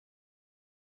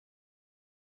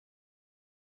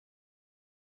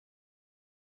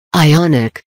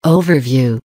Ionic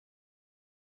Overview.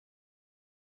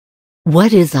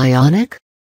 What is Ionic?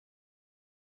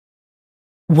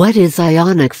 What is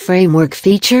Ionic Framework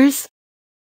features?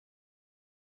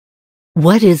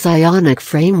 What is Ionic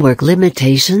Framework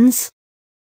limitations?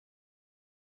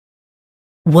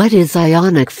 What is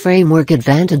Ionic Framework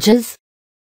advantages?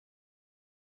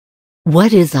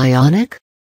 What is Ionic?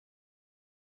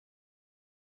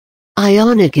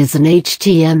 Ionic is an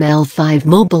HTML5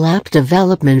 mobile app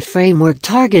development framework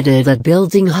targeted at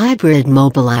building hybrid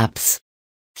mobile apps.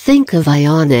 Think of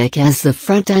Ionic as the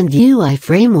front-end UI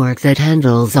framework that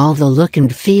handles all the look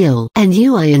and feel and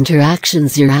UI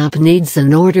interactions your app needs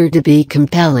in order to be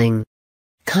compelling.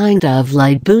 Kind of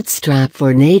like Bootstrap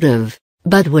for native,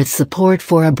 but with support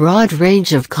for a broad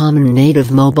range of common native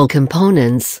mobile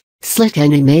components, slick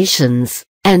animations,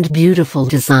 and beautiful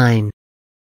design.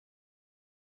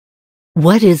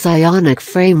 What is Ionic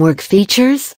Framework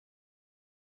features?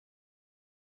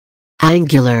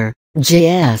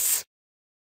 AngularJS.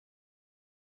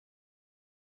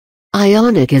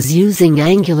 Ionic is using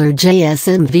AngularJS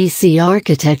MVC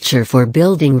architecture for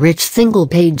building rich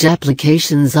single-page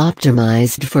applications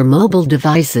optimized for mobile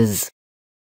devices.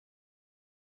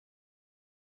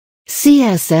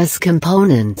 CSS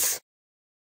components.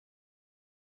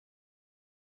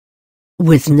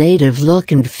 With native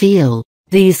look and feel,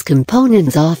 these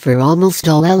components offer almost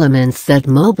all elements that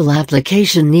mobile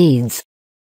application needs.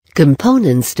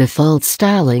 Components' default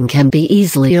styling can be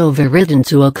easily overridden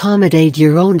to accommodate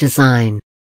your own design.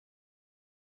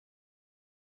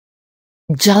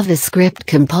 JavaScript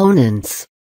components.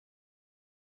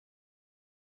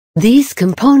 These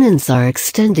components are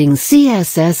extending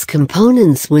CSS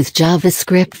components with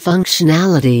JavaScript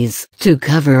functionalities to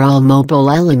cover all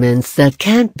mobile elements that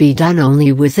can't be done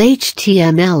only with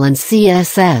HTML and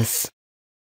CSS.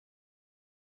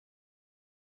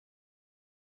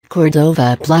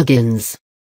 Cordova plugins.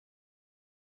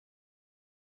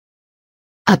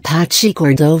 Apache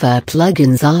Cordova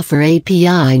plugins offer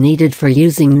API needed for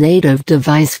using native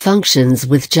device functions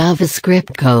with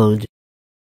JavaScript code.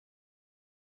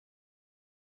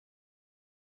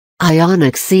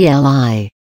 Ionic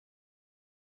CLI.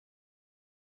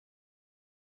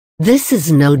 This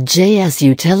is Node.js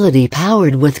utility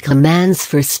powered with commands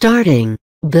for starting,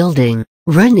 building,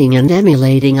 running and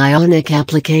emulating Ionic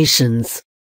applications.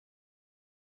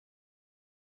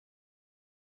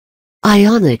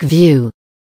 Ionic View.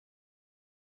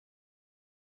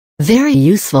 Very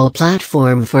useful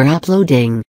platform for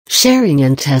uploading, sharing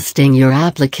and testing your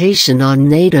application on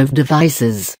native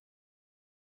devices.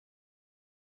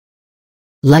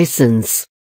 License.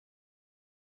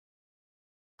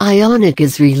 Ionic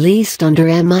is released under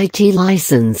MIT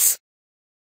license.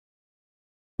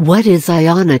 What is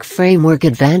Ionic Framework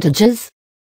advantages?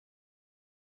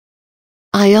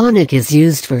 Ionic is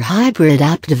used for hybrid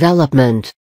app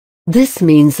development. This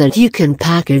means that you can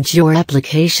package your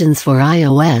applications for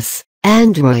iOS,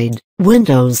 Android,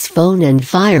 Windows Phone and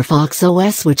Firefox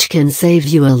OS, which can save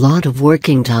you a lot of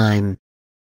working time.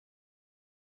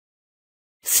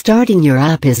 Starting your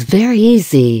app is very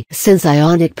easy since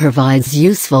Ionic provides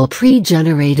useful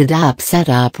pre-generated app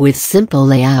setup with simple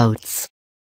layouts.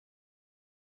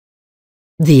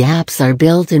 The apps are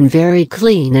built in very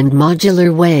clean and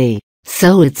modular way,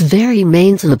 so it's very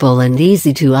maintainable and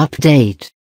easy to update.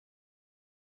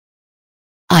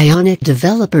 Ionic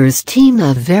developers team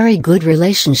have very good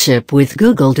relationship with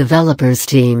Google developers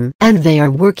team, and they are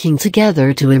working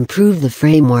together to improve the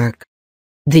framework.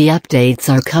 The updates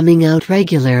are coming out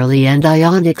regularly and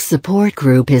Ionic support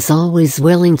group is always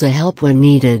willing to help when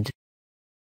needed.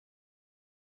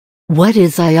 What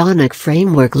is Ionic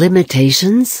Framework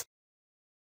limitations?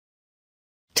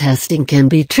 Testing can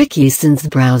be tricky since the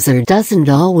browser doesn't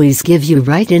always give you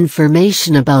right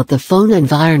information about the phone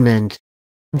environment.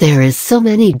 There is so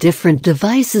many different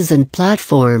devices and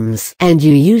platforms, and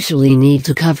you usually need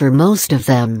to cover most of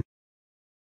them.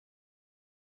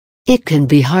 It can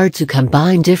be hard to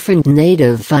combine different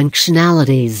native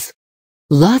functionalities.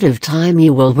 Lot of time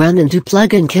you will run into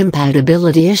plugin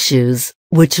compatibility issues,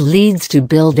 which leads to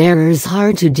build errors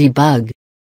hard to debug.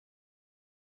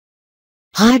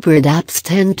 Hybrid apps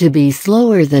tend to be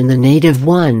slower than the native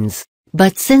ones,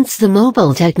 but since the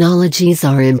mobile technologies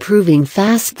are improving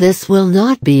fast, this will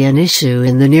not be an issue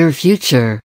in the near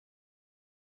future.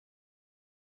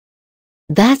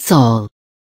 That's all.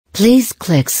 Please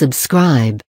click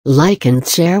subscribe, like and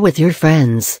share with your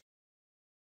friends.